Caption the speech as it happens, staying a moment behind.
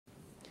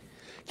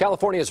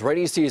California's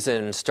rainy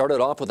season started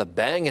off with a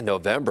bang in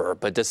November,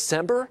 but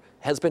December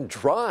has been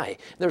dry.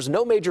 There's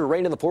no major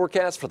rain in the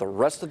forecast for the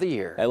rest of the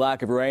year. A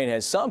lack of rain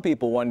has some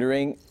people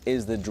wondering,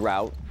 is the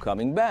drought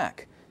coming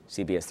back?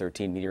 CBS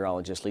 13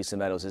 meteorologist Lisa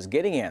Meadows is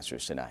getting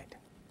answers tonight.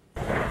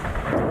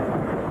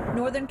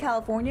 Northern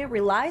California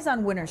relies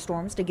on winter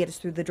storms to get us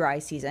through the dry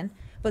season,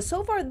 but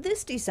so far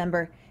this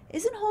December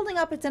isn't holding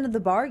up its end of the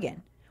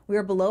bargain. We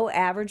are below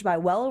average by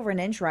well over an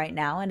inch right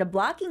now, and a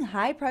blocking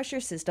high-pressure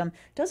system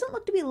doesn't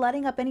look to be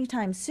letting up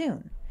anytime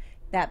soon.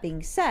 That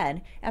being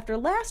said, after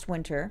last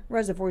winter,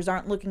 reservoirs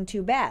aren't looking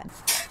too bad.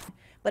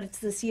 But it's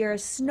the Sierra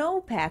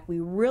snowpack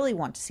we really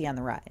want to see on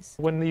the rise.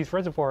 When these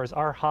reservoirs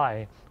are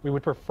high, we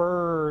would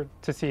prefer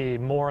to see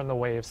more in the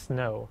way of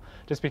snow,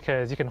 just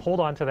because you can hold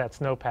on to that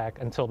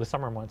snowpack until the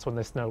summer months when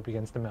the snow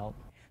begins to melt.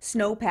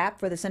 Snowpack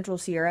for the Central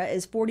Sierra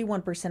is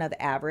 41% of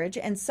average,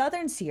 and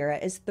Southern Sierra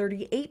is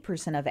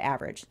 38% of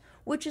average,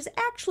 which is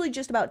actually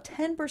just about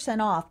 10%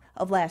 off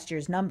of last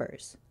year's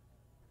numbers.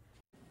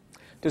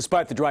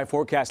 Despite the dry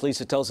forecast,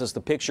 Lisa tells us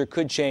the picture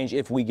could change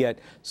if we get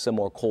some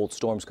more cold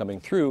storms coming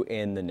through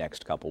in the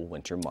next couple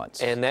winter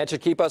months. And that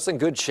should keep us in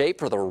good shape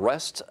for the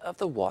rest of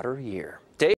the water year.